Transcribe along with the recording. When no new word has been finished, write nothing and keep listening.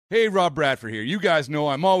Hey, Rob Bradford here. You guys know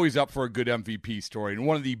I'm always up for a good MVP story, and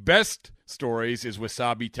one of the best stories is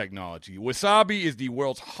Wasabi Technology. Wasabi is the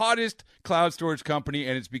world's hottest cloud storage company,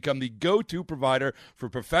 and it's become the go-to provider for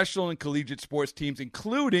professional and collegiate sports teams,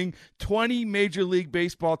 including 20 Major League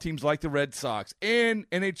Baseball teams like the Red Sox and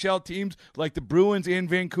NHL teams like the Bruins and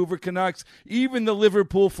Vancouver Canucks. Even the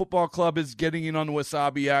Liverpool Football Club is getting in on the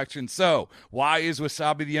Wasabi action. So, why is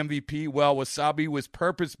Wasabi the MVP? Well, Wasabi was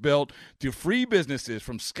purpose-built to free businesses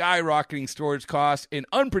from skyrocketing storage costs and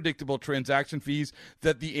unpredictable transaction fees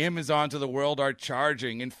that the Amazons of the world are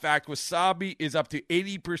charging. In fact, Wasabi is up to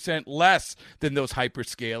 80% less than those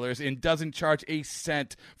hyperscalers and doesn't charge a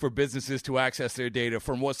cent for businesses to access their data.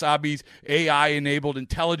 From Wasabi's AI-enabled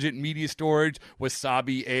intelligent media storage,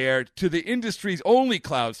 Wasabi Air, to the industry's only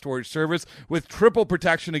cloud storage service with triple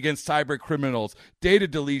protection against cyber criminals, data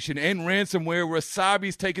deletion, and ransomware,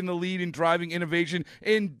 Wasabi's taken the lead in driving innovation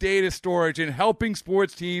in data storage and helping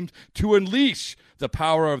sports teams to unleash the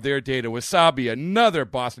power of their data. Wasabi, another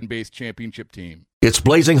Boston-based championship team. It's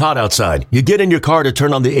blazing hot outside. You get in your car to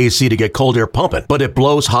turn on the AC to get cold air pumping, but it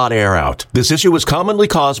blows hot air out. This issue is commonly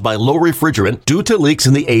caused by low refrigerant due to leaks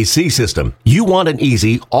in the AC system. You want an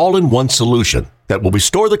easy, all-in-one solution that will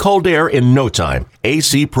restore the cold air in no time.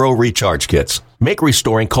 AC Pro Recharge Kits make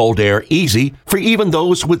restoring cold air easy for even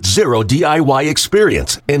those with zero DIY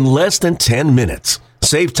experience in less than 10 minutes.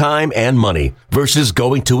 Save time and money versus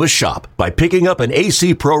going to a shop by picking up an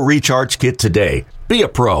AC Pro Recharge Kit today. Be a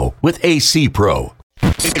pro with AC Pro.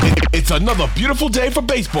 It's another beautiful day for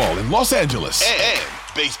baseball in Los Angeles. And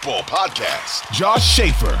baseball podcast. Josh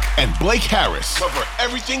Schaefer and Blake Harris cover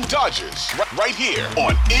everything Dodgers right here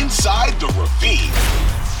on Inside the Ravine.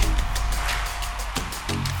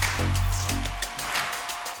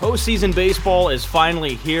 Postseason baseball is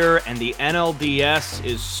finally here, and the NLDS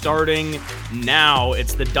is starting now.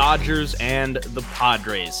 It's the Dodgers and the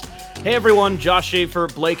Padres. Hey everyone, Josh Schaefer,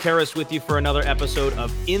 Blake Harris with you for another episode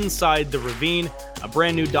of Inside the Ravine, a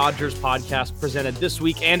brand new Dodgers podcast presented this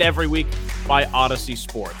week and every week by Odyssey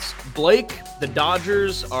Sports. Blake, the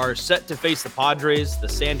Dodgers are set to face the Padres. The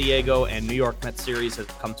San Diego and New York Mets series has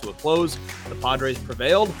come to a close. The Padres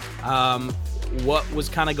prevailed. What was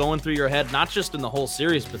kind of going through your head, not just in the whole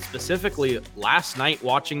series, but specifically last night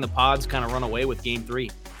watching the Pods kind of run away with Game 3?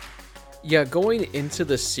 Yeah, going into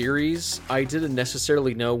the series, I didn't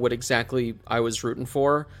necessarily know what exactly I was rooting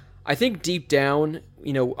for. I think deep down,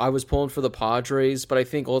 I was pulling for the Padres, but I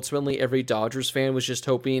think ultimately every Dodgers fan was just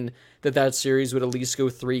hoping that series would at least go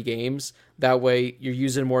 3 games. That way, you're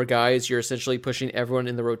using more guys. You're essentially pushing everyone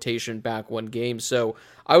in the rotation back 1 game. So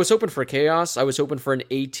I was hoping for chaos. I was hoping for an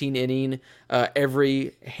 18-inning,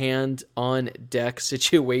 every hand-on-deck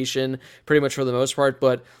situation, pretty much for the most part.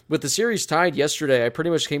 But with the series tied yesterday, I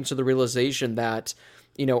pretty much came to the realization that,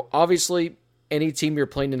 obviously, any team you're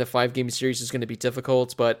playing in a 5-game series is going to be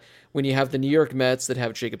difficult, but when you have the New York Mets that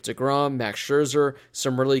have Jacob deGrom, Max Scherzer,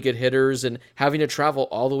 some really good hitters, and having to travel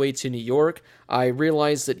all the way to New York, I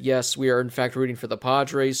realized that, yes, we are in fact rooting for the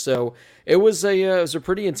Padres. So it was a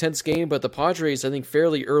pretty intense game, but the Padres, I think,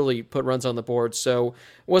 fairly early put runs on the board, so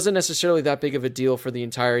it wasn't necessarily that big of a deal for the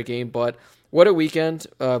entire game, but what a weekend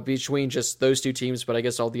between just those 2 teams, but I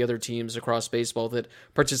guess all the other teams across baseball that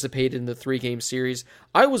participated in the 3-game series.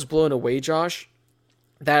 I was blown away, Josh,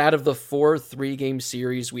 that out of the 4 3-game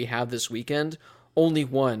series we have this weekend, only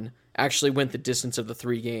 1 actually went the distance of the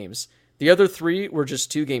 3 games. The other 3 were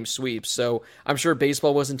just 2-game sweeps, so I'm sure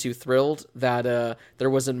baseball wasn't too thrilled that there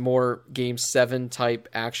wasn't more Game 7 type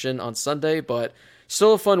action on Sunday, but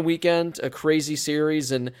still a fun weekend, a crazy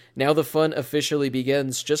series, and now the fun officially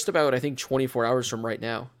begins just about, I think, 24 hours from right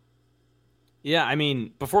now. Yeah, I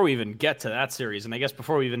mean, before we even get to that series, and I guess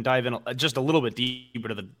before we even dive in just a little bit deeper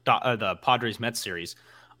to the Padres-Mets series,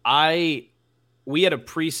 we had a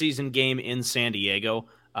preseason game in San Diego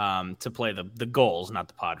to play the Gulls, not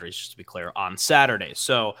the Padres, just to be clear, on Saturday.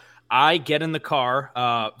 So I get in the car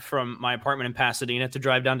from my apartment in Pasadena to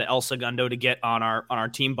drive down to El Segundo to get on our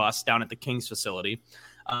team bus down at the Kings facility.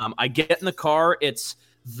 I get in the car. It's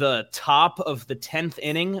the top of the 10th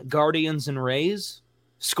inning, Guardians and Rays,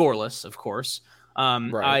 scoreless, of course.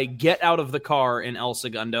 Right. I get out of the car in El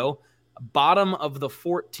Segundo, bottom of the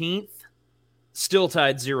 14th, still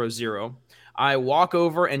tied 0-0. I walk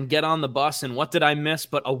over and get on the bus, and what did I miss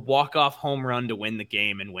but a walk-off home run to win the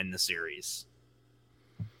game and win the series?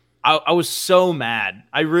 I was so mad.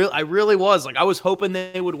 I really was. Like, I was hoping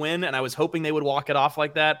they would win, and I was hoping they would walk it off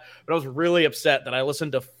like that, but I was really upset that I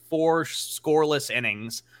listened to 4 scoreless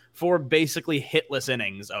innings, 4 basically hitless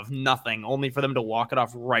innings of nothing, only for them to walk it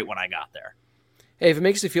off right when I got there. Hey, if it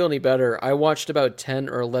makes you feel any better, I watched about 10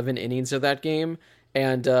 or 11 innings of that game,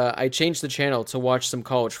 and I changed the channel to watch some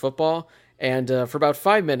college football. And for about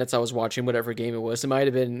 5 minutes, I was watching whatever game it was. It might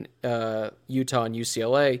have been Utah and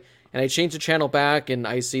UCLA. And I changed the channel back, and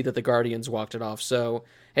I see that the Guardians walked it off. So,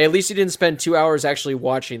 hey, at least you didn't spend 2 hours actually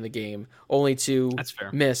watching the game, only to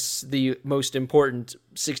miss the most important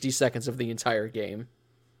 60 seconds of the entire game.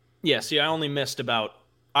 Yeah, see, I only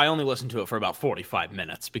listened to it for about 45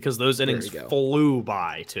 minutes because those innings flew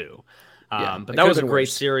by, too. But that was a great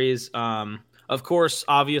series. Of course,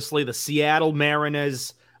 obviously, the Seattle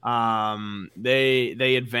Mariners,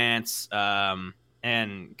 they advance, and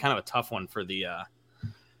kind of a tough one for the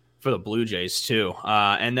Blue Jays too.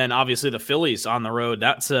 And then obviously the Phillies on the road.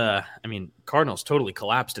 Cardinals totally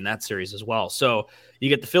collapsed in that series as well. So you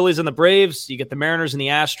get the Phillies and the Braves, you get the Mariners and the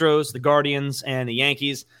Astros, the Guardians and the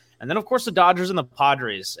Yankees, and then of course the Dodgers and the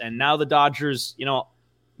Padres. And now the Dodgers,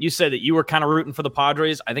 you said that you were kind of rooting for the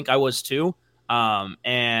Padres. I think I was too.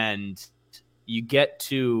 And you get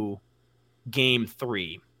to Game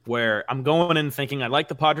 3, where I'm going in thinking I'd like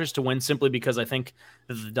the Padres to win simply because I think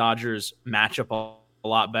that the Dodgers match up a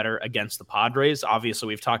lot better against the Padres. Obviously,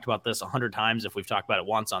 we've talked about this 100 times if we've talked about it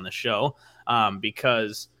once on the show,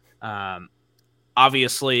 because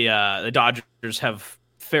obviously the Dodgers have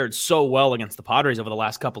fared so well against the Padres over the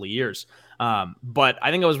last couple of years. But I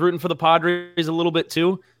think I was rooting for the Padres a little bit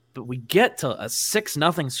too. But we get to a 6-0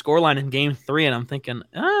 scoreline in Game 3, and I'm thinking,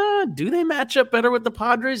 do they match up better with the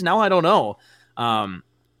Padres? Now I don't know.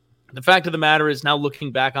 The fact of the matter is, now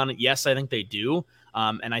looking back on it, yes, I think they do.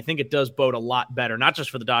 And I think it does bode a lot better, not just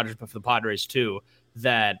for the Dodgers, but for the Padres too,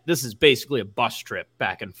 that this is basically a bus trip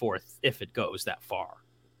back and forth if it goes that far.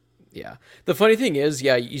 Yeah. The funny thing is,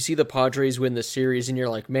 you see the Padres win the series and you're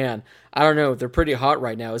like, man, I don't know. They're pretty hot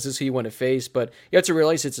right now. Is this who you want to face? But you have to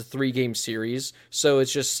realize it's a 3-game series. So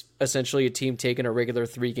it's just essentially a team taking a regular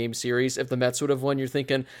 3-game series. If the Mets would have won, you're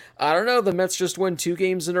thinking, I don't know. The Mets just won 2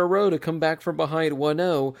 games in a row to come back from behind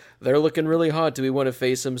 1-0. They're looking really hot. Do we want to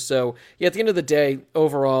face them? So at the end of the day,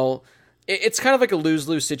 overall, it's kind of like a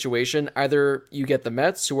lose-lose situation. Either you get the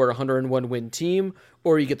Mets, who are a 101-win team,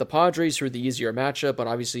 or you get the Padres, who are the easier matchup. But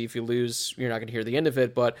obviously, if you lose, you're not going to hear the end of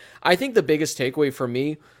it. But I think the biggest takeaway for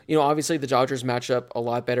me, obviously the Dodgers match up a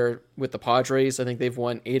lot better with the Padres. I think they've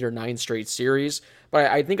won 8 or 9 straight series. But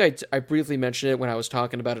I think I briefly mentioned it when I was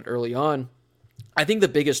talking about it early on. I think the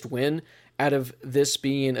biggest win out of this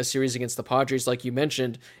being a series against the Padres, like you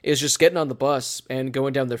mentioned, is just getting on the bus and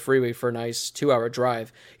going down the freeway for a nice 2-hour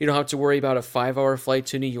drive. You don't have to worry about a 5-hour flight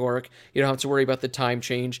to New York. You don't have to worry about the time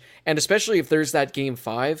change. And especially if there's that Game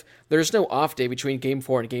 5, there's no off day between Game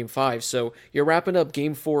 4 and Game 5. So you're wrapping up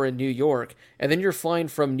Game 4 in New York, and then you're flying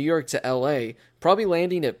from New York to LA, probably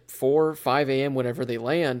landing at 4, 5 a.m. whenever they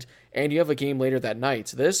land, and you have a game later that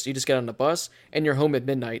night. This, you just get on the bus, and you're home at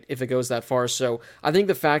midnight if it goes that far. So I think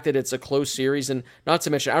the fact that it's a close series, and not to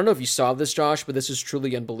mention, I don't know if you saw this, Josh, but this is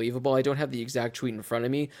truly unbelievable. I don't have the exact tweet in front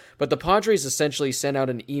of me, but the Padres essentially sent out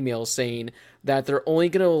an email saying that they're only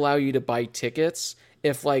going to allow you to buy tickets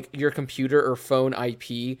if your computer or phone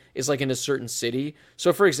IP is in a certain city.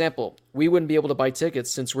 So for example, we wouldn't be able to buy tickets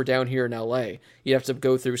since we're down here in LA. You have to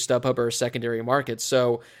go through StubHub or a secondary market.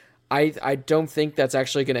 So I don't think that's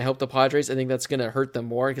actually going to help the Padres. I think that's going to hurt them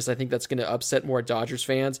more because I think that's going to upset more Dodgers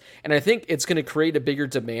fans. And I think it's going to create a bigger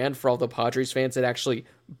demand for all the Padres fans that actually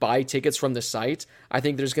buy tickets from the site. I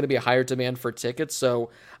think there's going to be a higher demand for tickets.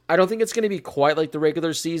 So I don't think it's going to be quite like the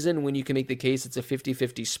regular season when you can make the case it's a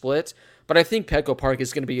 50-50 split. But I think Petco Park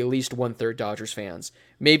is going to be at least 1/3 Dodgers fans.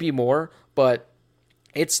 Maybe more, but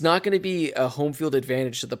it's not going to be a home field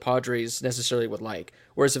advantage that the Padres necessarily would like.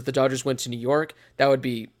 Whereas if the Dodgers went to New York, that would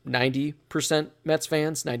be 90% Mets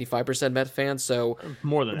fans, 95% Mets fans. So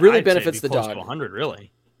more than really I'd benefits say the Dodgers. 100,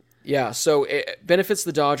 really. Yeah, so it benefits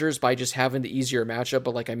the Dodgers by just having the easier matchup.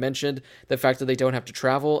 But like I mentioned, the fact that they don't have to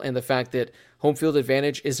travel and the fact that home field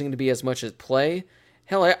advantage isn't going to be as much at play.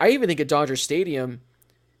 Hell, I even think at Dodger Stadium,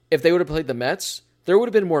 if they would have played the Mets, there would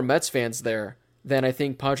have been more Mets fans there than I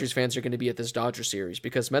think Padres fans are going to be at this Dodger series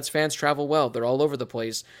because Mets fans travel well. They're all over the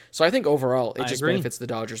place. So I think overall, it just benefits the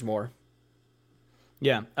Dodgers more.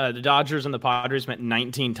 Yeah, the Dodgers and the Padres met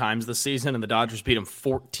 19 times this season, and the Dodgers beat them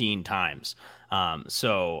 14 times.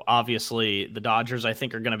 So obviously, the Dodgers, I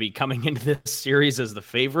think, are going to be coming into this series as the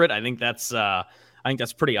favorite. I think that's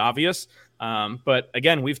pretty obvious. But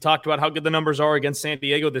again, we've talked about how good the numbers are against San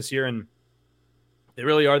Diego this year, and they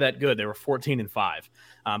really are that good. They were 14-5.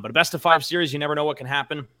 But a best-of-5 series, you never know what can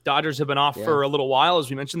happen. Dodgers have been off for a little while, as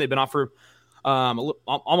we mentioned. They've been off for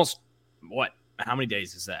almost what? How many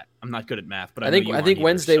days is that? I'm not good at math, but I think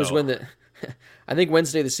Wednesday was when the I think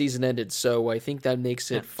Wednesday the season ended, so I think that makes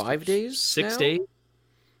it 5 days. 6 days.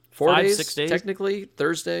 4 5, days, 6 days, technically.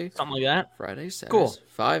 Thursday, something like that. Friday, Saturday, Cool.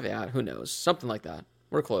 5. Yeah, who knows? Something like that.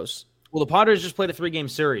 We're close. Well, the Padres just played a 3-game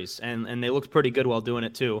series, and they looked pretty good while doing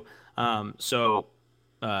it too. So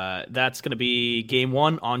that's going to be game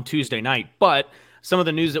 1 on Tuesday night. But some of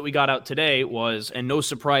the news that we got out today was, and no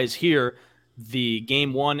surprise here, the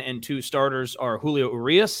game 1 and 2 starters are Julio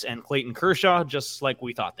Urias and Clayton Kershaw, just like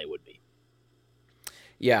we thought they would be.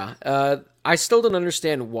 Yeah, I still don't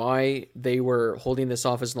understand why they were holding this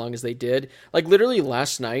off as long as they did. Like, literally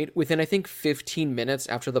last night, within, I think, 15 minutes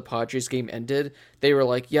after the Padres game ended, they were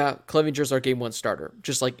like, yeah, Clevinger's our game 1 starter,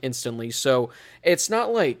 just like instantly. So it's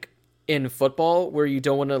not like in football where you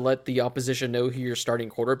don't want to let the opposition know who your starting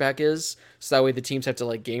quarterback is, so that way the teams have to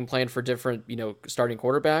like game plan for different, starting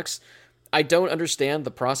quarterbacks. I don't understand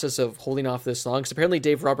the process of holding off this long, because apparently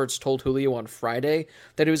Dave Roberts told Julio on Friday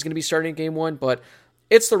that he was going to be starting game 1, but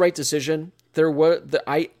it's the right decision.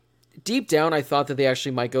 Deep down, I thought that they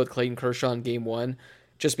actually might go with Clayton Kershaw in game 1,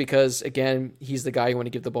 just because, again, he's the guy you want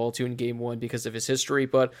to give the ball to in game 1 because of his history.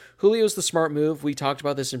 But Julio's the smart move. We talked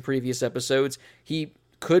about this in previous episodes. He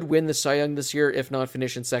could win the Cy Young this year, if not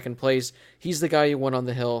finish in second place. He's the guy you want on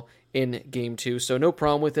the hill in game 2, so no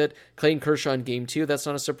problem with it. Clayton Kershaw in game 2, that's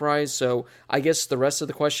not a surprise. So I guess the rest of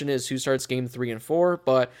the question is who starts game 3 and 4.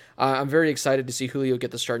 But I'm very excited to see Julio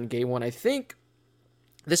get the start in game 1. I think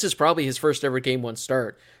this is probably his first ever game 1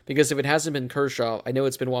 start, because if it hasn't been Kershaw, I know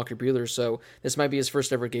it's been Walker Buehler, so this might be his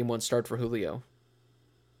first ever game 1 start for Julio.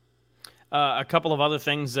 A couple of other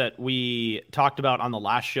things that we talked about on the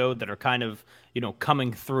last show that are kind of,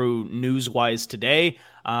 coming through news-wise today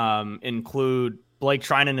include Blake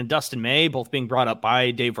Trinan and Dustin May, both being brought up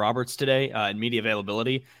by Dave Roberts today in media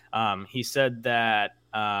availability. He said that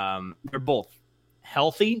they're both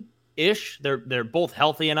healthy-ish. They're both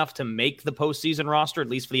healthy enough to make the postseason roster, at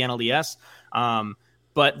least for the NLDS.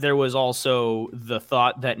 But there was also the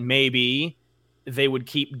thought that maybe they would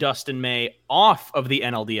keep Dustin May off of the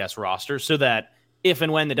NLDS roster so that if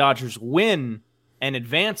and when the Dodgers win and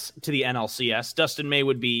advance to the NLCS, Dustin May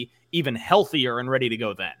would be even healthier and ready to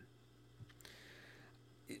go then.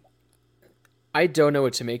 I don't know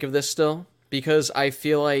what to make of this still, because I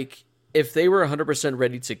feel like if they were 100%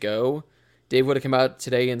 ready to go, Dave would have come out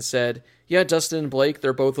today and said, yeah, Dustin and Blake,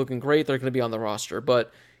 they're both looking great. They're going to be on the roster.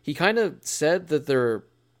 But he kind of said that they're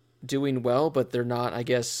doing well, but they're not, I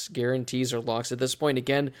guess, guarantees or locks at this point.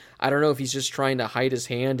 Again, I don't know if he's just trying to hide his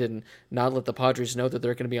hand and not let the Padres know that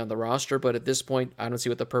they're going to be on the roster, but at this point, I don't see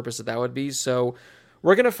what the purpose of that would be. So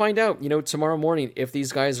we're going to find out, tomorrow morning if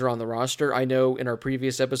these guys are on the roster. I know in our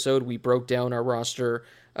previous episode, we broke down our roster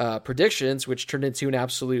predictions, which turned into an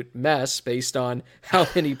absolute mess based on how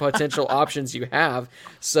many potential options you have.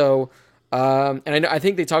 So, and I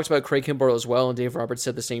think they talked about Craig Kimbrell as well, and Dave Roberts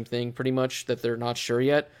said the same thing, pretty much, that they're not sure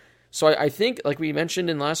yet. So I think, like we mentioned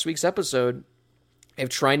in last week's episode, if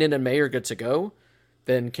Trinan and May are good to go,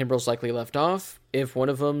 then Kimbrell's likely left off. If one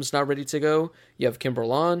of them's not ready to go, you have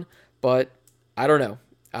Kimbrell on. But I don't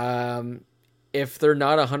know. If they're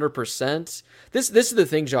not 100%, this is the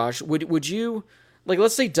thing, Josh. Would you, like,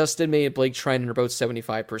 let's say Dustin May and Blake Trinan are both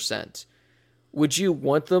 75%. Would you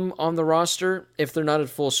want them on the roster if they're not at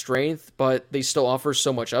full strength, but they still offer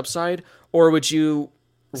so much upside? Or would you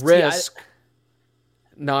risk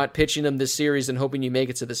not pitching them this series and hoping you make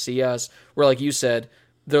it to the CS, where, like you said,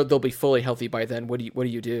 they'll be fully healthy by then? What do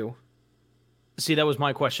you do? See, that was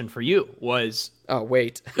my question for you. Oh,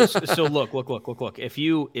 wait. So look. If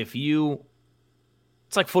you,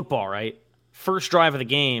 it's like football, right? First drive of the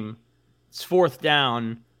game, it's 4th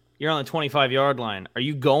down. You're on the 25-yard line. Are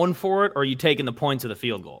you going for it, or are you taking the points of the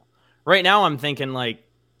field goal? Right now, I'm thinking, like,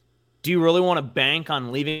 do you really want to bank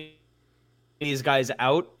on leaving these guys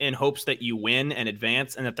out in hopes that you win and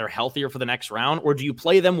advance and that they're healthier for the next round? Or do you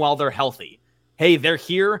play them while they're healthy? Hey, they're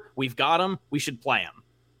here. We've got them. We should play them.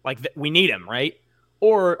 Like, we need them, right?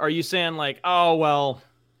 Or are you saying, like, oh, well,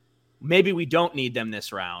 maybe we don't need them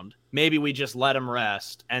this round. Maybe we just let them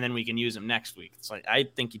rest and then we can use them next week. It's like, I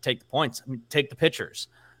think you take the points, take the pitchers,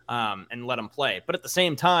 and let them play. But at the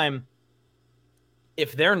same time,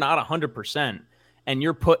 if they're not 100% and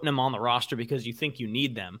you're putting them on the roster because you think you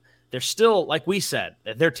need them, they're still, like we said,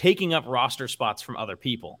 they're taking up roster spots from other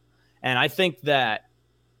people. And I think that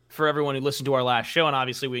for everyone who listened to our last show, and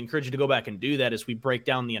obviously we encourage you to go back and do that as we break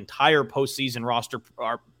down the entire postseason roster,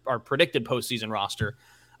 our predicted postseason roster,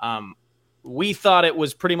 we thought it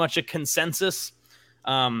was pretty much a consensus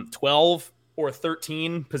 12 or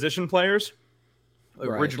 13 position players.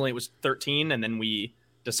 Right. Originally it was 13, and then we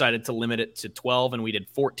decided to limit it to 12, and we did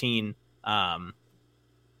 14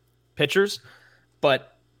 pitchers.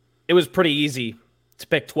 But it was pretty easy to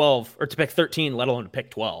pick 12 or to pick 13, let alone to pick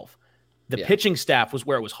 12. The pitching staff was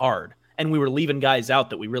where it was hard, and we were leaving guys out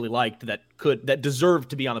that we really liked that deserved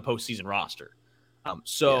to be on the postseason roster.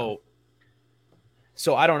 So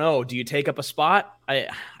I don't know. Do you take up a spot?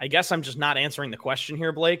 I guess I'm just not answering the question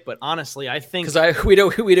here, Blake. But honestly, I think because we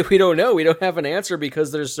don't know. We don't have an answer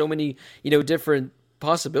because there's so many different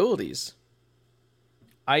possibilities.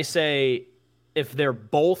 I say if they're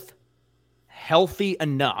both healthy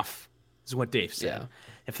enough, is what Dave said. Yeah.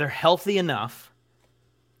 If they're healthy enough,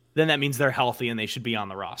 then that means they're healthy and they should be on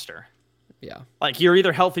the roster. Yeah. Like, you're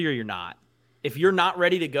either healthy or you're not. If you're not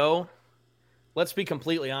ready to go, let's be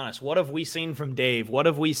completely honest. What have we seen from Dave? What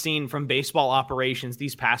have we seen from baseball operations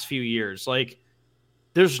these past few years? Like,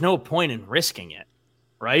 there's no point in risking it,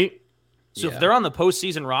 right? So if they're on the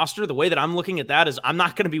postseason roster, the way that I'm looking at that is I'm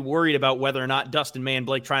not going to be worried about whether or not Dustin May and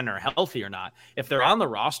Blake Treiner are healthy or not. If they're on the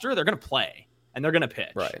roster, they're going to play and they're going to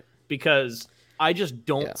pitch. Right. Because I just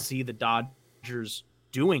don't see the Dodgers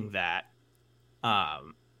doing that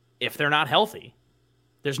if they're not healthy.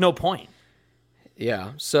 There's no point.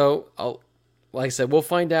 Yeah. So, like I said, we'll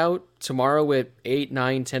find out tomorrow at 8,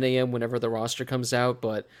 9, 10 a.m. whenever the roster comes out.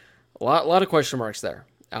 But a lot of question marks there.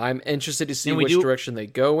 I'm interested to see which direction they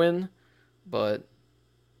go in. But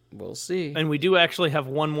we'll see. And we do actually have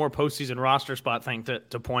one more postseason roster spot thing to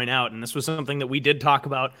point out. And this was something that we did talk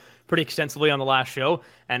about pretty extensively on the last show.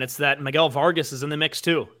 And it's that Miguel Vargas is in the mix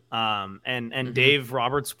too. And Dave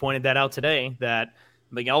Roberts pointed that out today, that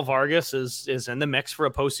Miguel Vargas is in the mix for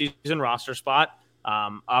a postseason roster spot.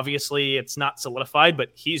 Obviously, it's not solidified, but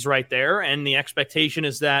he's right there. And the expectation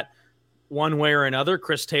is that one way or another,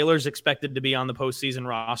 Chris Taylor's expected to be on the postseason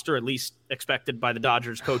roster, at least expected by the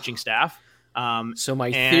Dodgers coaching staff. So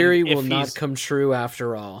my theory will not come true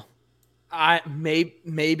after all.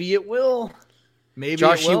 Maybe it will. Maybe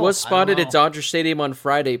Josh, it will. He was spotted at Dodger Stadium on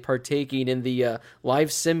Friday partaking in the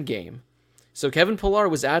live sim game. So Kevin Pillar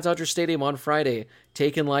was at Dodger Stadium on Friday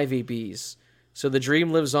taking live ABs. So the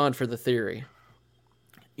dream lives on for the theory.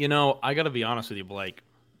 I got to be honest with you, Blake.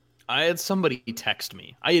 I had somebody text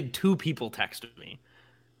me. I had 2 people text me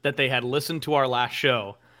that they had listened to our last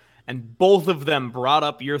show, and both of them brought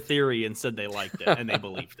up your theory and said they liked it and they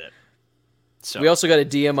believed it. So we also got a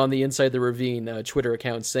DM on the Inside the Ravine Twitter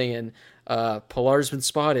account saying Pillar's been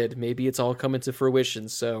spotted. Maybe it's all coming to fruition.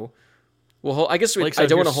 So, well, I guess I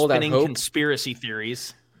don't want to hold out hope. Conspiracy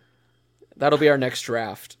theories. That'll be our next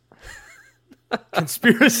draft.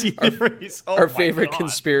 Conspiracy theories. Our favorite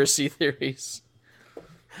conspiracy theories.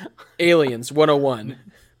 Aliens 101.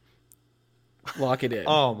 Lock it in.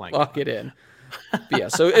 Oh my God. Lock it in. But yeah,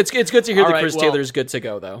 so it's good to hear that Chris Taylor's good to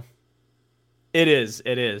go, though. It is.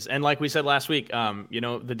 And like we said last week,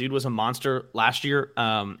 the dude was a monster last year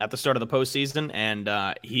at the start of the postseason,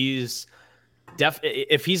 and he's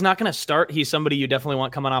if he's not going to start, he's somebody you definitely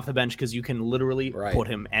want coming off the bench because you can literally put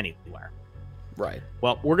him anywhere. Right.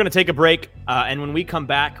 Well, we're going to take a break, and when we come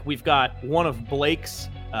back, we've got one of Blake's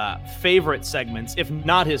favorite segments, if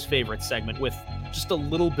not his favorite segment, with just a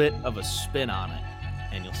little bit of a spin on it.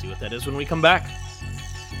 And you'll see what that is when we come back.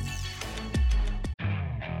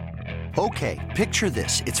 Okay, picture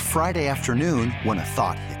this. It's Friday afternoon when a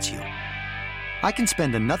thought hits you. I can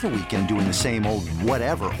spend another weekend doing the same old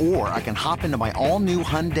whatever, or I can hop into my all-new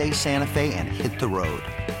Hyundai Santa Fe and hit the road.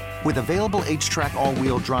 With available H-Track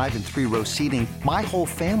all-wheel drive and 3-row seating, my whole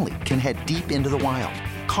family can head deep into the wild.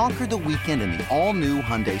 Conquer the weekend in the all-new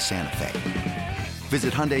Hyundai Santa Fe.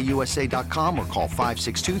 Visit HyundaiUSA.com or call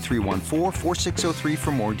 562-314-4603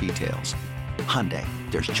 for more details. Hyundai,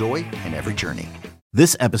 there's joy in every journey.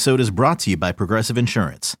 This episode is brought to you by Progressive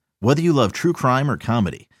Insurance. Whether you love true crime or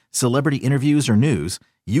comedy, celebrity interviews or news,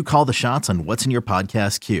 you call the shots on what's in your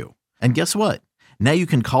podcast queue. And guess what? Now you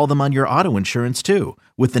can call them on your auto insurance too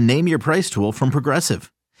with the Name Your Price tool from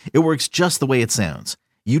Progressive. It works just the way it sounds.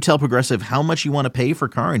 You tell Progressive how much you want to pay for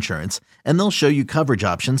car insurance, and they'll show you coverage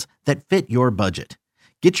options that fit your budget.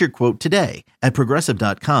 Get your quote today at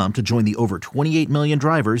Progressive.com to join the over 28 million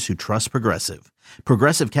drivers who trust Progressive.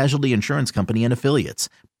 Progressive Casualty Insurance Company and Affiliates.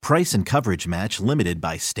 Price and coverage match limited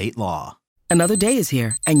by state law. Another day is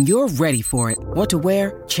here, and you're ready for it. What to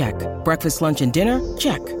wear? Check. Breakfast, lunch, and dinner?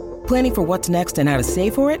 Check. Planning for what's next and how to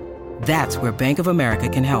save for it? That's where Bank of America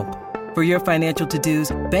can help. For your financial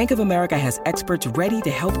to-dos, Bank of America has experts ready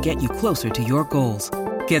to help get you closer to your goals.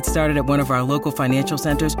 Get started at one of our local financial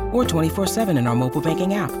centers or 24/7 in our mobile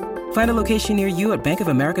banking app. Find a location near you at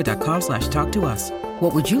bankofamerica.com/talktous.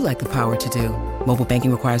 What would you like the power to do? Mobile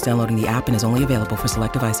banking requires downloading the app and is only available for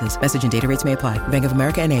select devices. Message and data rates may apply. Bank of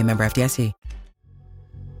America NA, member FDIC.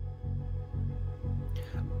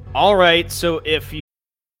 All right, so if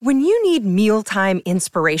When you need mealtime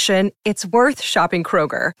inspiration, it's worth shopping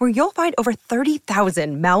Kroger, where you'll find over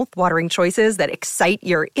 30,000 mouth-watering choices that excite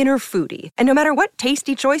your inner foodie. And no matter what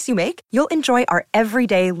tasty choice you make, you'll enjoy our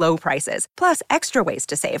everyday low prices, plus extra ways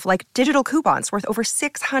to save, like digital coupons worth over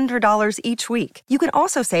 $600 each week. You can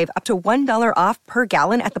also save up to $1 off per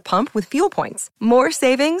gallon at the pump with fuel points. More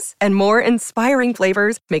savings and more inspiring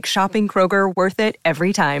flavors make shopping Kroger worth it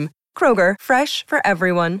every time. Kroger, fresh for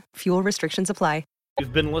everyone. Fuel restrictions apply. If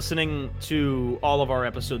you've been listening to all of our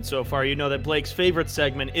episodes so far, you know that Blake's favorite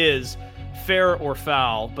segment is Fair or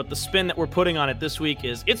Foul, but the spin that we're putting on it this week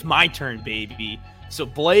is it's my turn, baby. So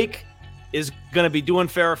Blake is going to be doing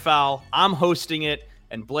Fair or Foul. I'm hosting it,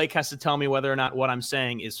 and Blake has to tell me whether or not what I'm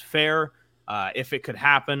saying is fair, if it could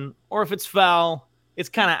happen, or if it's foul. It's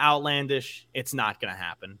kind of outlandish. It's not going to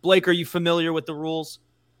happen. Blake, are you familiar with the rules?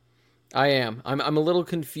 I am. I'm a little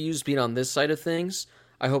confused being on this side of things.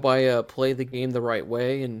 I hope I play the game the right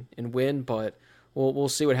way and win, but we'll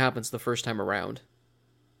see what happens the first time around.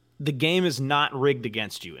 The game is not rigged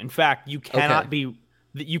against you. In fact, you cannot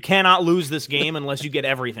lose this game unless you get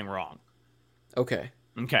everything wrong. Okay.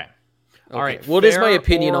 All right. Well, it is my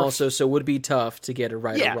opinion also, so it would be tough to get it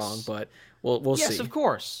right or wrong, but we'll see. Yes, of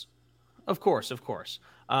course.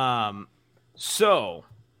 So,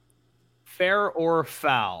 fair or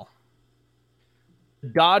foul? The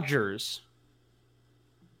Dodgers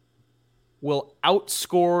will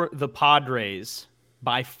outscore the Padres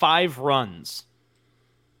by 5 runs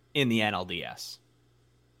in the NLDS.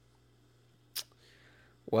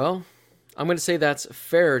 Well, I'm going to say that's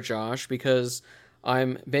fair, Josh, because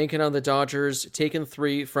I'm banking on the Dodgers taking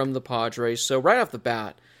 3 from the Padres. So right off the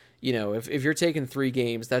bat, if you're taking 3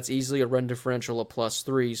 games, that's easily a run differential of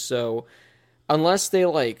 +3. So unless they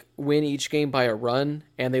win each game by a run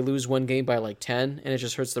and they lose one game by 10 and it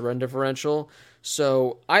just hurts the run differential.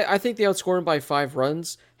 So I think they outscore them by 5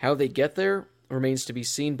 runs. How they get there remains to be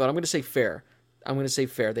seen, but I'm going to say fair. They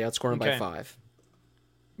outscore them by 5.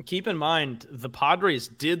 Keep in mind, the Padres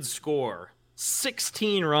did score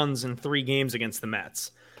 16 runs in 3 games against the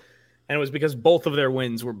Mets. And it was because both of their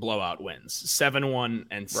wins were blowout wins, 7-1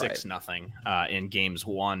 and 6-0 in games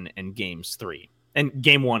 1 and games 3. And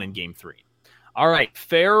game 1 and game 3. All right,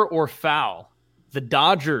 fair or foul? The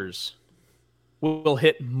Dodgers will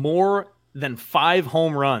hit more than 5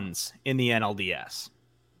 home runs in the NLDS.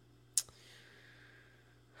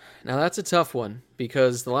 Now that's a tough one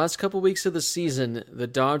because the last couple weeks of the season, the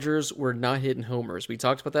Dodgers were not hitting homers. We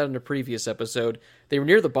talked about that in a previous episode. They were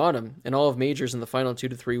near the bottom in all of majors in the final 2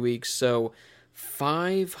 to 3 weeks. So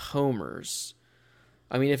 5 homers.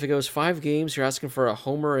 I mean, if it goes 5 games, you're asking for a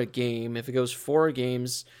homer a game. If it goes 4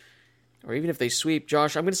 games, or even if they sweep,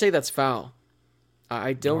 Josh, I'm going to say that's foul.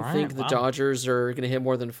 I don't think the Dodgers are going to hit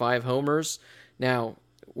more than 5 homers. Now,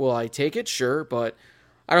 will I take it? Sure, but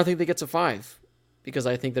I don't think they get to 5 because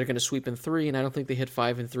I think they're going to sweep in 3, and I don't think they hit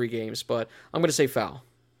 5 in 3 games, but I'm going to say foul.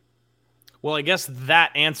 Well, I guess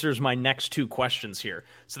that answers my next 2 questions here.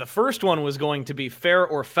 So the first one was going to be fair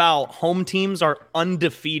or foul. Home teams are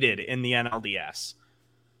undefeated in the NLDS.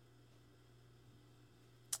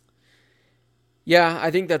 Yeah,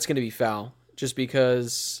 I think that's going to be foul, just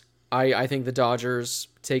because I think the Dodgers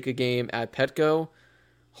take a game at Petco.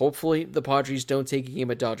 Hopefully, the Padres don't take a game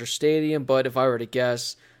at Dodger Stadium, but if I were to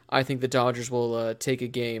guess, I think the Dodgers will take a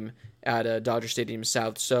game at Dodger Stadium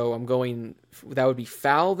South. So that would be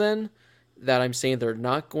foul then, that I'm saying they're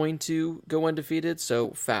not going to go undefeated,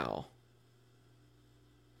 so foul.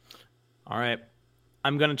 All right.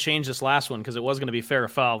 I'm going to change this last one because it was going to be fair or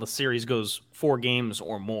foul. The series goes 4 games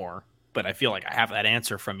or more, but I feel like I have that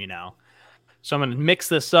answer from you now. So I'm going to mix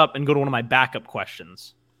this up and go to one of my backup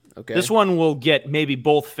questions. Okay. This one will get maybe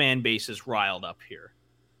both fan bases riled up here.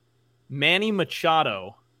 Manny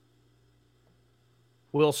Machado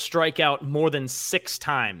will strike out more than 6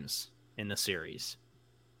 times in the series.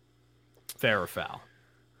 Fair or foul?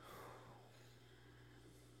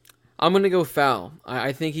 I'm going to go foul.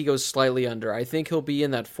 I think he goes slightly under. I think he'll be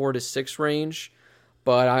in that 4 to 6 range,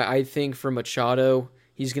 but I think for Machado,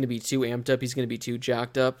 he's going to be too amped up. He's going to be too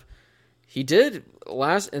jacked up. He did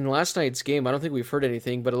in last night's game. I don't think we've heard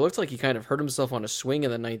anything, but it looked like he kind of hurt himself on a swing in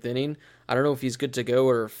the 9th inning. I don't know if he's good to go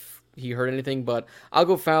or if he hurt anything, but I'll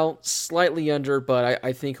go foul, slightly under, but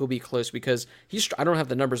I think he'll be close because I don't have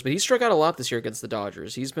the numbers, but he struck out a lot this year against the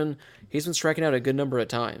Dodgers. He's been striking out a good number of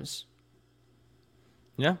times.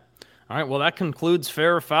 Yeah. All right. Well, that concludes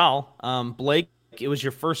fair or foul. Blake, it was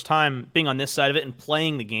your first time being on this side of it and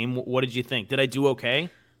playing the game. What did you think? Did I do okay?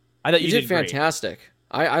 I thought you did fantastic. Great.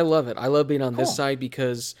 I love it. I love being on this side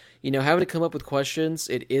because, having to come up with questions,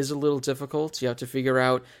 it is a little difficult. You have to figure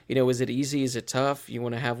out, is it easy? Is it tough? You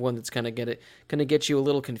want to have one that's kind of get you a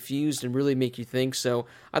little confused and really make you think. So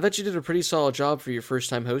I thought you did a pretty solid job for your first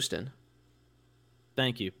time hosting.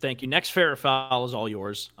 Thank you. Next fair or foul is all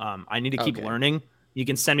yours. I need to keep learning. You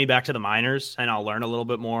can send me back to the minors and I'll learn a little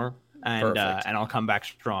bit more. And I'll come back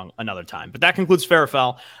strong another time. But that concludes fair or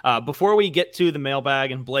foul. Before we get to the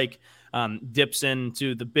mailbag and Blake dips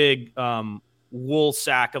into the big wool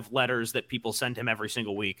sack of letters that people send him every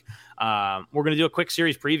single week, we're going to do a quick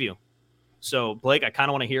series preview. So, Blake, I kind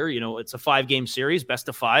of want to hear, it's a 5-game series, best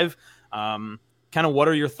of 5. Kind of what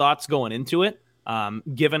are your thoughts going into it?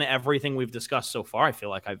 Given everything we've discussed so far, I feel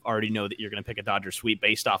like I already know that you're going to pick a Dodgers sweep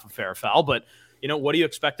based off of fair or foul. But, what are you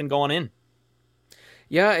expecting going in?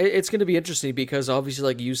 Yeah, it's going to be interesting because obviously,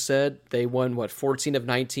 like you said, they won, 14 of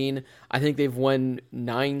 19. I think they've won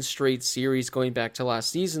 9 straight series going back to last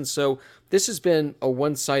season. So this has been a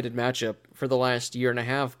one-sided matchup for the last year and a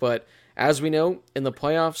half. But as we know, in the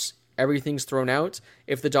playoffs, everything's thrown out.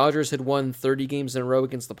 If the Dodgers had won 30 games in a row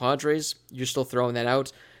against the Padres, you're still throwing that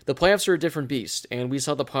out. The playoffs are a different beast, and we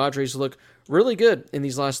saw the Padres look really good in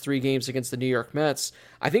these last 3 games against the New York Mets.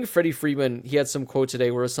 I think Freddie Freeman, he had some quote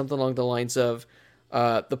today where it was something along the lines of,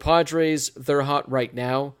 the Padres, they're hot right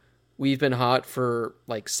now. We've been hot for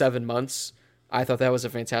 7 months. I thought that was a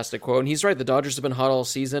fantastic quote. And he's right. The Dodgers have been hot all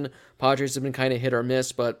season. Padres have been kind of hit or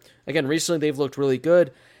miss. But again, recently they've looked really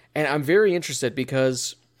good. And I'm very interested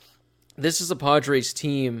because this is a Padres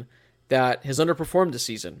team that has underperformed this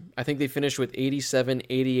season. I think they finished with 87,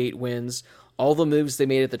 88 wins. All the moves they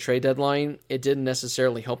made at the trade deadline, it didn't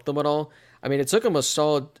necessarily help them at all. I mean, it took them a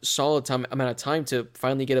solid amount of time to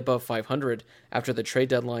finally get above 500 after the trade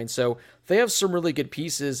deadline. So they have some really good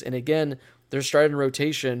pieces. And again, their starting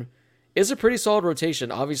rotation is a pretty solid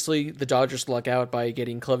rotation. Obviously, the Dodgers luck out by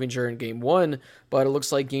getting Clevinger in Game 1, but it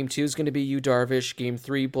looks like Game 2 is going to be Yu Darvish, Game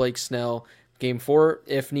 3, Blake Snell, Game 4,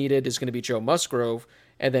 if needed, is going to be Joe Musgrove,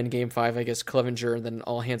 and then Game 5, I guess, Clevinger, and then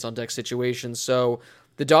all hands on deck situations. So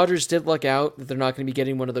the Dodgers did luck out that they're not going to be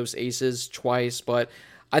getting one of those aces twice, but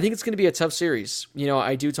I think it's going to be a tough series.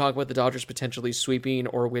 I do talk about the Dodgers potentially sweeping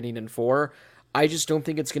or winning in 4. I just don't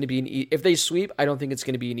think it's going to be if they sweep, I don't think it's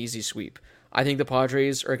going to be an easy sweep. I think the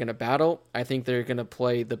Padres are going to battle. I think they're going to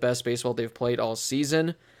play the best baseball they've played all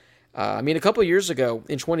season. A couple years ago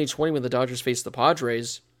in 2020 when the Dodgers faced the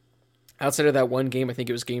Padres, outside of that one game, I think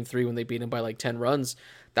it was Game 3 when they beat them by 10 runs,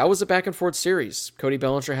 that was a back-and-forth series. Cody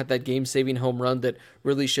Bellinger had that game-saving home run that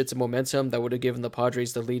really shit some momentum that would have given the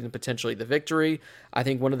Padres the lead and potentially the victory. I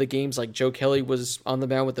think one of the games, Joe Kelly was on the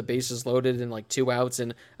mound with the bases loaded and 2 outs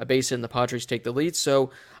and a base hit and the Padres take the lead.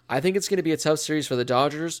 So I think it's going to be a tough series for the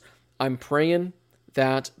Dodgers. I'm praying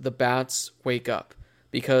that the bats wake up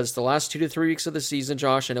because the last 2 to 3 weeks of the season,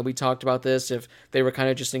 Josh, I know we talked about this, if they were kind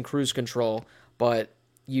of just in cruise control, but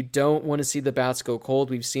you don't want to see the bats go cold.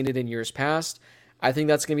 We've seen it in years past. I think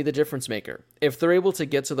that's going to be the difference maker. If they're able to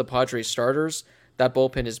get to the Padres starters, that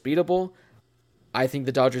bullpen is beatable. I think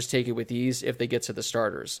the Dodgers take it with ease if they get to the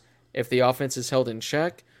starters. If the offense is held in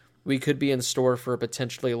check, we could be in store for a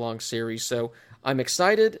potentially long series. So I'm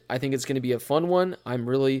excited. I think it's going to be a fun one. I'm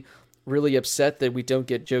really upset that we don't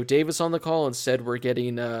get Joe Davis on the call. Instead, we're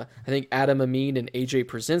getting, I think, Adam Amin and AJ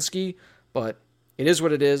Przinsky. But it is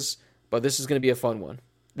what it is. But this is going to be a fun one.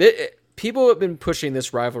 People have been pushing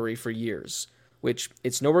this rivalry for years, which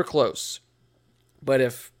it's nowhere close. But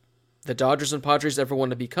if the Dodgers and Padres ever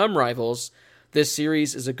want to become rivals, this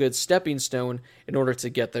series is a good stepping stone in order to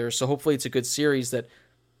get there. So hopefully it's a good series that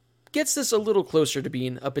gets this a little closer to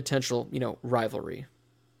being a potential, rivalry.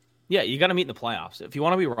 Yeah, you got to meet in the playoffs. If you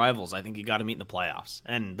want to be rivals, I think you got to meet in the playoffs.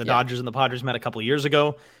 And the Dodgers and the Padres met a couple of years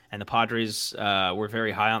ago, and the Padres were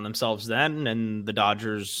very high on themselves then, and the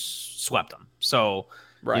Dodgers swept them. So,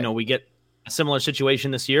 we get a similar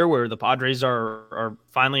situation this year where the Padres are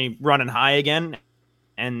finally running high again,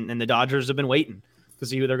 and the Dodgers have been waiting to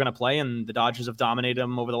see who they're going to play, and the Dodgers have dominated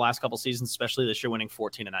them over the last couple seasons, especially this year, winning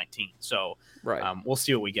 14-19. So we'll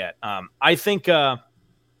see what we get. I think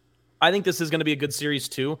this is going to be a good series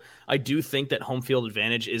too. I do think that home field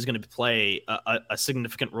advantage is going to play a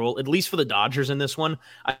significant role, at least for the Dodgers in this one.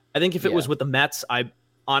 I think if it was with the Mets, I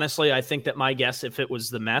think that my guess, if it was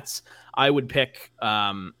the Mets, I would pick,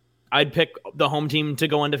 I'd pick the home team to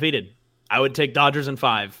go undefeated. I would take Dodgers in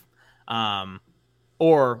 5.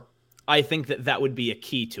 Or I think that would be a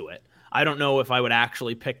key to it. I don't know if I would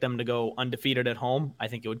actually pick them to go undefeated at home. I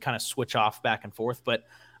think it would kind of switch off back and forth, but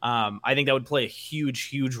I think that would play a huge,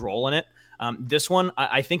 huge role in it. This one,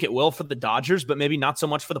 I think it will for the Dodgers, but maybe not so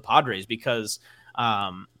much for the Padres because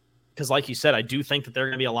because like you said, I do think that there are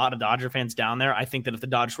going to be a lot of Dodger fans down there. I think that if the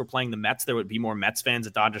Dodgers were playing the Mets, there would be more Mets fans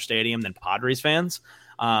at Dodger Stadium than Padres fans.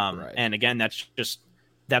 Right. And again,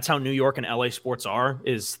 that's how New York and LA sports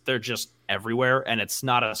is they're just everywhere. And it's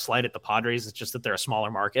not a slight at the Padres. It's just that they're a smaller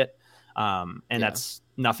market. That's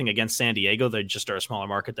nothing against San Diego. They just are a smaller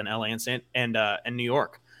market than LA and New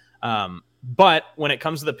York. But when it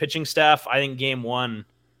comes to the pitching staff, I think game one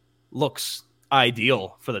looks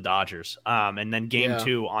ideal for the Dodgers. And then game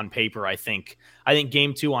two on paper, I think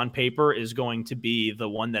game two on paper is going to be the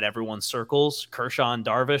one that everyone circles. Kershaw and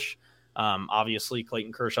Darvish. Obviously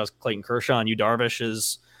Clayton Kershaw's Clayton Kershaw and Yu Darvish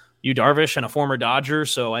is Yu Darvish and a former Dodger.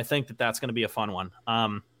 So I think that that's going to be a fun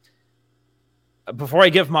one. Before I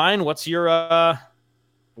give mine, what's your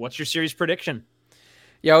series prediction?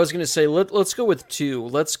 Yeah, I was going to say, let's go with two.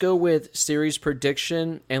 Let's go with series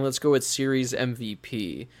prediction and let's go with series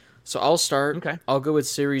MVP. So I'll start. Okay. I'll go with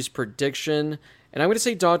series prediction, and I'm going to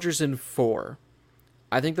say Dodgers in 4.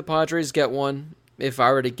 I think the Padres get one. If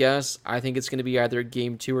I were to guess, I think it's going to be either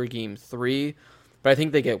game 2 or game 3, but I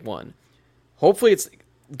think they get one. Hopefully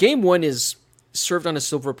game 1 is served on a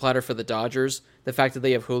silver platter for the Dodgers, the fact that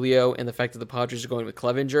they have Julio and the fact that the Padres are going with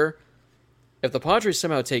Clevinger. If the Padres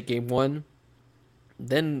somehow take game 1,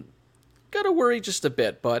 then got to worry just a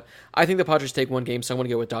bit, but I think the Padres take one game, so I'm going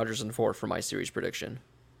to go with Dodgers in 4 for my series prediction.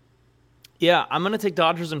 Yeah, I'm going to take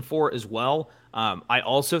Dodgers in 4 as well. I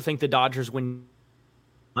also think the Dodgers win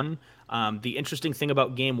 1. The interesting thing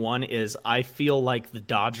about game 1 is I feel like the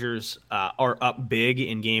Dodgers are up big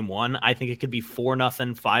in game 1. I think it could be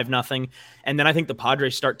 4-0, 5-0. And then I think the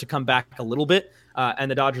Padres start to come back a little bit, and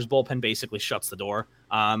the Dodgers bullpen basically shuts the door.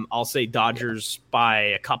 I'll say Dodgers by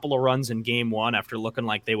a couple of runs in game 1 after looking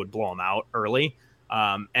like they would blow them out early.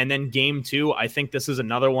 And then game 2, I think this is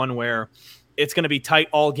another one where it's going to be tight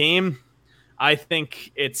all game. I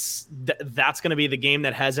think that's going to be the game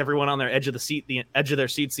that has everyone on their edge of their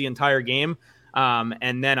seats the entire game.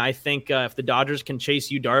 And then I think if the Dodgers can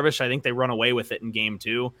chase Yu Darvish, I think they run away with it in game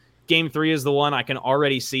 2. Game 3 is the one I can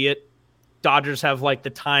already see it. Dodgers have like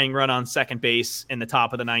the tying run on second base in the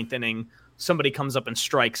top of the 9th inning. Somebody comes up and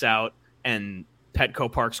strikes out, and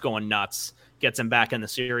Petco Park's going nuts, gets him back in the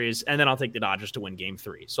series, and then I'll take the Dodgers to win game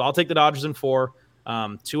 3. So I'll take the Dodgers in 4,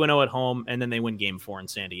 2-0 at home, and then they win game 4 in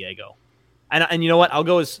San Diego. And you know what?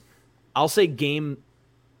 I'll say game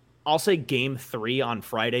 3 on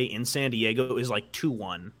Friday in San Diego is like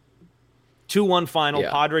 2-1. 2-1 final.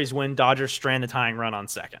 Yeah. Padres win. Dodgers strand the tying run on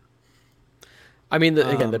second. I mean,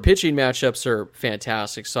 again, the pitching matchups are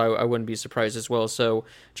fantastic, so I wouldn't be surprised as well. So,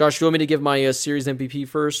 Josh, do you want me to give my series MVP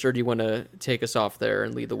first, or do you want to take us off there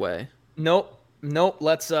and lead the way? Nope.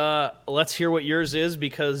 Let's hear what yours is,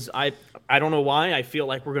 because I don't know why I feel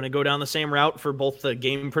like we're going to go down the same route for both the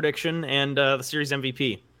game prediction and the series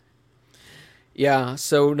MVP. Yeah,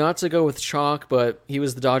 so not to go with chalk, but he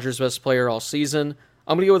was the Dodgers' best player all season.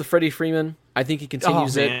 I'm going to go with Freddie Freeman. I think he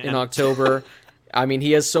continues it in October. I mean,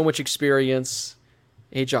 he has so much experience.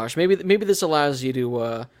 Hey, Josh, maybe this allows you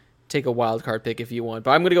to take a wild card pick if you want.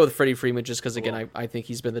 But I'm going to go with Freddie Freeman just because, again, I think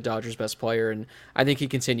he's been the Dodgers' best player, and I think he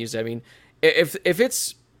continues. I mean, if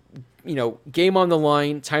it's, game on the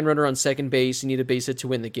line, tying runner on second base, you need a base hit to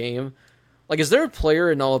win the game. Like, is there a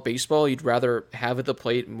player in all of baseball you'd rather have at the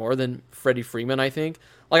plate more than Freddie Freeman, I think?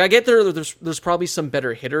 Like, I get there's probably some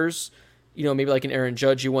better hitters, maybe like an Aaron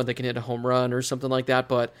Judge you want that can hit a home run or something like that,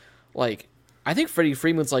 but, like, I think Freddie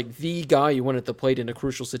Freeman's like the guy you want at the plate in a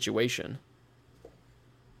crucial situation.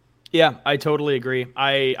 Yeah, I totally agree.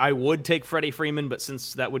 I would take Freddie Freeman, but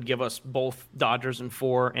since that would give us both Dodgers in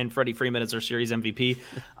 4 and Freddie Freeman as our series MVP,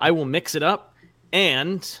 I will mix it up,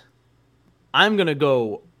 and I'm going to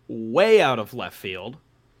go way out of left field,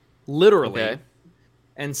 literally,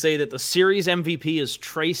 and say that the series MVP is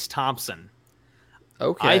Trace Thompson.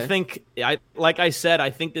 Okay. I think, like I said,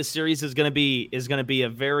 I think this series is going to be a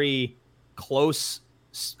very close.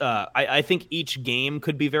 I think each game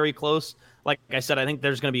could be very close. Like I said, I think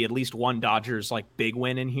there's going to be at least one Dodgers big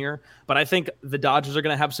win in here, but I think the Dodgers are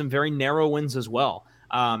going to have some very narrow wins as well.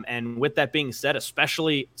 And with that being said,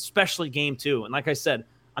 especially game 2, and like I said,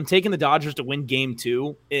 I'm taking the Dodgers to win game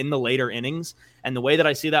 2 in the later innings. And the way that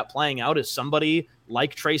I see that playing out is somebody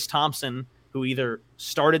like Trace Thompson, who either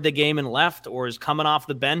started the game and left or is coming off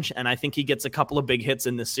the bench. And I think he gets a couple of big hits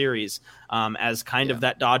in this series as kind of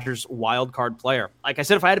that Dodgers wild card player. Like I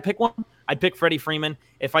said, if I had to pick one, I'd pick Freddie Freeman.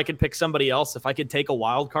 If I could pick somebody else, if I could take a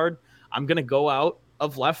wild card, I'm going to go out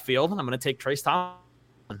of left field and I'm going to take Trace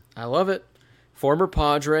Thompson. I love it. Former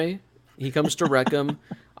Padre. He comes to Wreckham.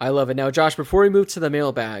 I love it. Now, Josh, before we move to the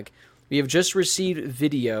mailbag, we have just received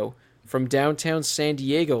video from downtown San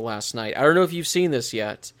Diego last night. I don't know if you've seen this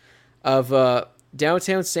yet, of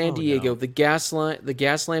Downtown San Diego, the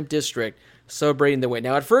Gaslamp District, celebrating the win.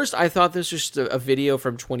 Now, at first, I thought this was just a video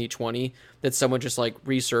from 2020 that someone just like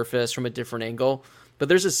resurfaced from a different angle. But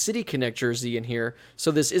there's a City Connect jersey in here, so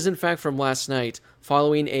this is in fact from last night,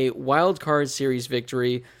 following a wild card series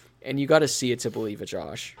victory, and you got to see it to believe it,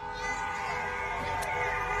 Josh.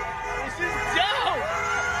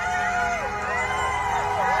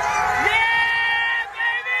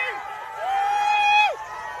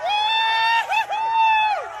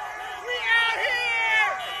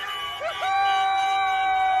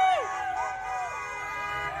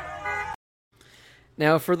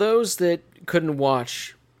 Now, for those that couldn't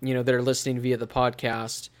watch, that are listening via the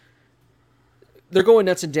podcast, they're going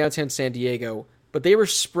nuts in downtown San Diego, but they were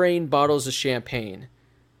spraying bottles of champagne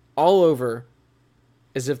all over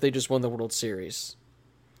as if they just won the World Series.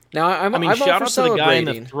 Now, I'm shout out to the guy in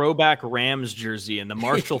the throwback Rams jersey and the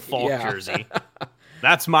Marshall Faulk jersey.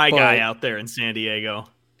 That's my guy out there in San Diego.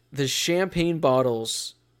 The champagne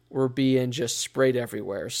bottles were being just sprayed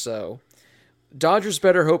everywhere, so Dodgers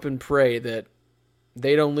better hope and pray that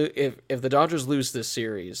they don't lose. If the Dodgers lose this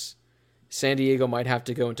series, San Diego might have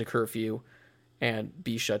to go into curfew and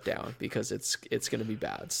be shut down because it's going to be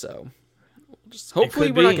bad. So just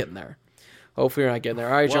hopefully we're not getting there. Hopefully we're not getting there.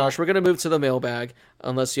 All right, Josh, we're going to move to the mailbag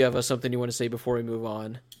unless you have something you want to say before we move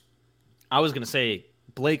on. I was going to say,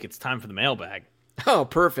 Blake, it's time for the mailbag. Oh,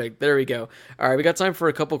 perfect. There we go. All right, we got time for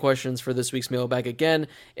a couple questions for this week's mailbag. Again,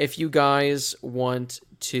 if you guys want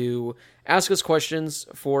to ask us questions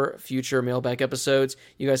for future mailbag episodes,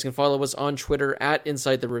 you guys can follow us on Twitter at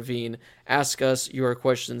Inside the Ravine. Ask us your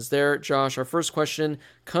questions there. Josh, our first question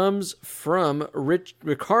comes from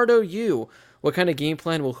Ricardo Yu. What kind of game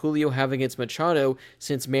plan will Julio have against Machado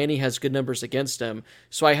since Manny has good numbers against him?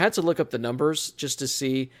 So I had to look up the numbers just to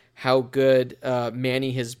see how good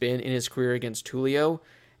Manny has been in his career against Julio,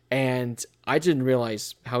 and I didn't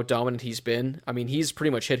realize how dominant he's been. I mean, he's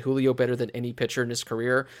pretty much hit Julio better than any pitcher in his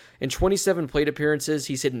career. In 27 plate appearances,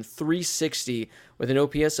 he's hitting .360 with an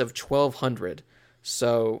OPS of 1,200.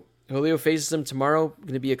 So Julio faces him tomorrow.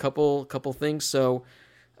 Going to be a couple things. So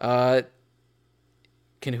can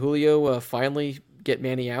Julio finally get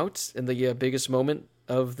Manny out in the biggest moment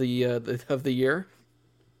of the year?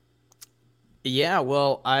 Yeah,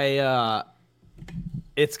 well,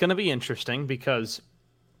 it's going to be interesting because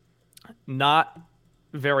not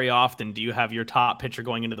very often do you have your top pitcher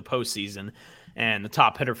going into the postseason and the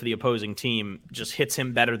top hitter for the opposing team just hits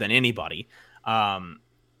him better than anybody.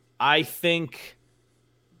 I think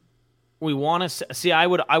we want to see. I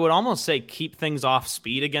would almost say keep things off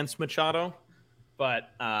speed against Machado.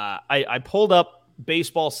 But I pulled up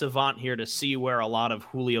Baseball Savant here to see where a lot of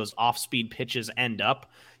Julio's off-speed pitches end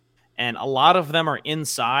up, and a lot of them are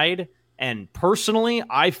inside. And personally,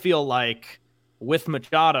 I feel like with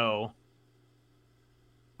Machado,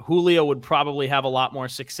 Julio would probably have a lot more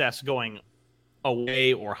success going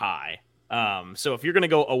away or high. So if you're going to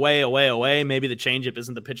go away, maybe the changeup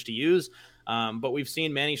isn't the pitch to use. But we've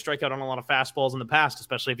seen Manny strike out on a lot of fastballs in the past,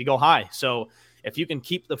 especially if you go high. So if you can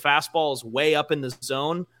keep the fastballs way up in the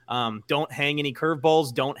zone, don't hang any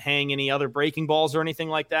curveballs, don't hang any other breaking balls or anything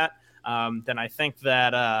like that, then I think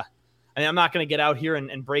that I'm not going to get out here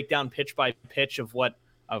and break down pitch by pitch of what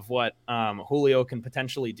Julio can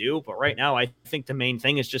potentially do. But right now, I think the main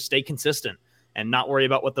thing is just stay consistent and not worry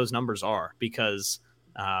about what those numbers are because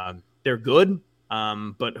they're good.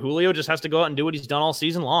 But Julio just has to go out and do what he's done all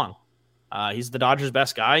season long. He's the Dodgers'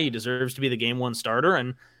 best guy. He deserves to be the game one starter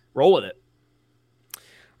and roll with it.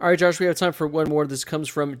 All right, Josh, we have time for one more. This comes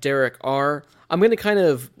from Derek R. I'm going to kind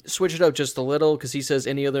of switch it up just a little because he says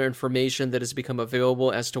any other information that has become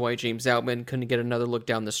available as to why James Outman couldn't get another look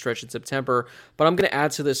down the stretch in September. But I'm going to add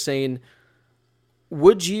to this saying,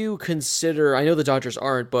 would you consider, I know the Dodgers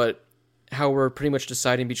aren't, but how we're pretty much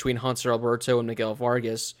deciding between Hanser Alberto and Miguel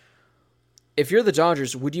Vargas. If you're the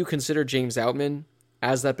Dodgers, would you consider James Outman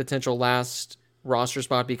as that potential last roster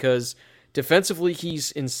spot? Because defensively,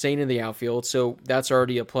 he's insane in the outfield, so that's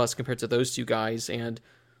already a plus compared to those two guys. And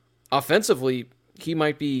offensively, he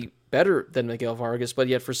might be better than Miguel Vargas, but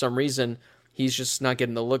yet for some reason, he's just not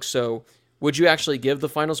getting the look. So would you actually give the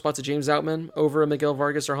final spot to James Outman over a Miguel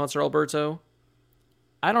Vargas or Hanser Alberto?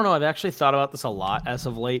 I don't know. I've actually thought about this a lot as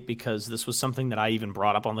of late because this was something that I even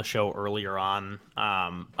brought up on the show earlier on.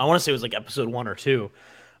 I want to say it was like episode 1 or 2.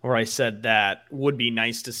 Where I said that would be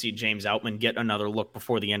nice to see James Outman get another look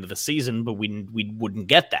before the end of the season, but we wouldn't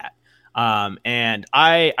get that. And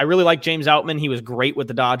I really like James Outman. He was great with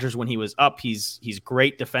the Dodgers when he was up. He's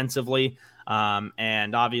great defensively.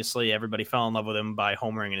 And obviously everybody fell in love with him by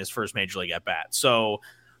homering in his first major league at bat. So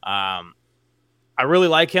I really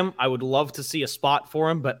like him. I would love to see a spot for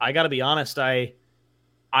him, but I got to be honest. I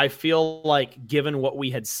I feel like given what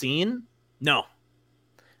we had seen, no,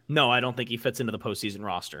 I don't think he fits into the postseason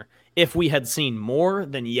roster. If we had seen more,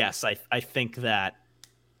 then yes, I think that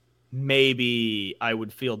maybe I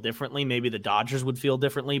would feel differently. Maybe the Dodgers would feel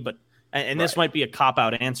differently, but this might be a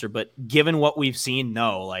cop-out answer, but given what we've seen,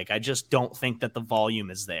 no. Like, I just don't think that the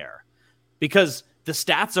volume is there. Because the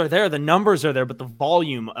stats are there, the numbers are there, but the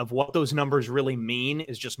volume of what those numbers really mean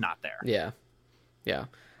is just not there. Yeah.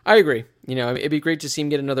 I agree. It'd be great to see him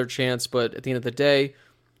get another chance, but at the end of the day,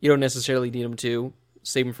 you don't necessarily need him to.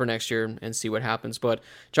 Save him for next year and see what happens. But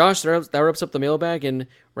Josh, that wraps up the mailbag and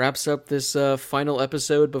wraps up this final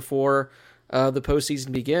episode before the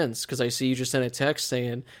postseason begins, because I see you just sent a text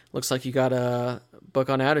saying, looks like you got to book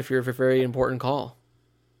on out if you're a very important call.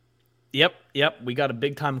 Yep. We got a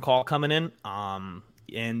big time call coming in,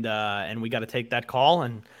 and we got to take that call.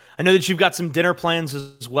 And I know that you've got some dinner plans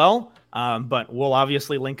as well, but we'll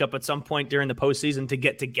obviously link up at some point during the postseason to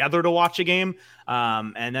get together to watch a game.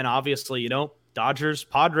 And then obviously, Dodgers,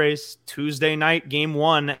 Padres, Tuesday night, game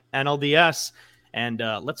 1, NLDS. And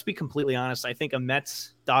let's be completely honest, I think a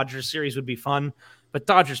Mets-Dodgers series would be fun, but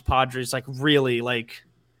Dodgers-Padres,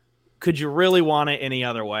 could you really want it any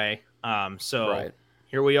other way? Right.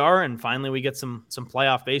 Here we are, and finally we get some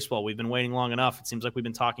playoff baseball. We've been waiting long enough. It seems like we've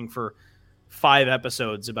been talking for 5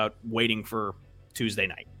 episodes about waiting for Tuesday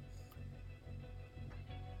night.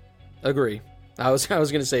 Agree. I was going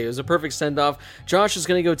to say, it was a perfect send-off. Josh is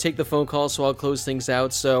going to go take the phone call, so I'll close things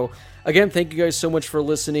out. So, again, thank you guys so much for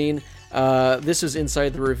listening. This is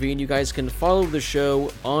Inside the Ravine. You guys can follow the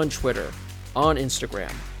show on Twitter, on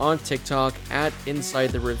Instagram, on TikTok, at Inside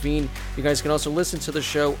the Ravine. You guys can also listen to the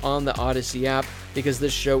show on the Odyssey app, because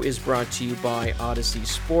this show is brought to you by Odyssey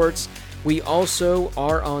Sports. We also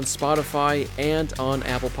are on Spotify and on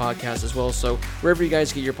Apple Podcasts as well, so wherever you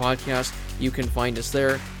guys get your podcast, you can find us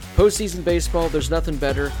there. Postseason baseball, there's nothing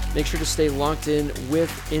better. Make sure to stay locked in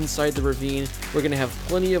with Inside the Ravine. We're going to have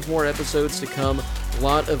plenty of more episodes to come. A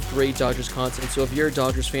lot of great Dodgers content. So if you're a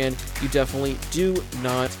Dodgers fan, you definitely do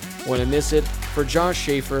not want to miss it. For Josh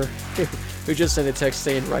Schaefer, who just sent a text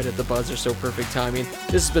saying right at the buzzer, so perfect timing.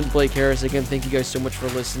 This has been Blake Harris. Again, thank you guys so much for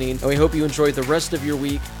listening. And we hope you enjoy the rest of your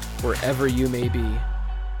week, wherever you may be.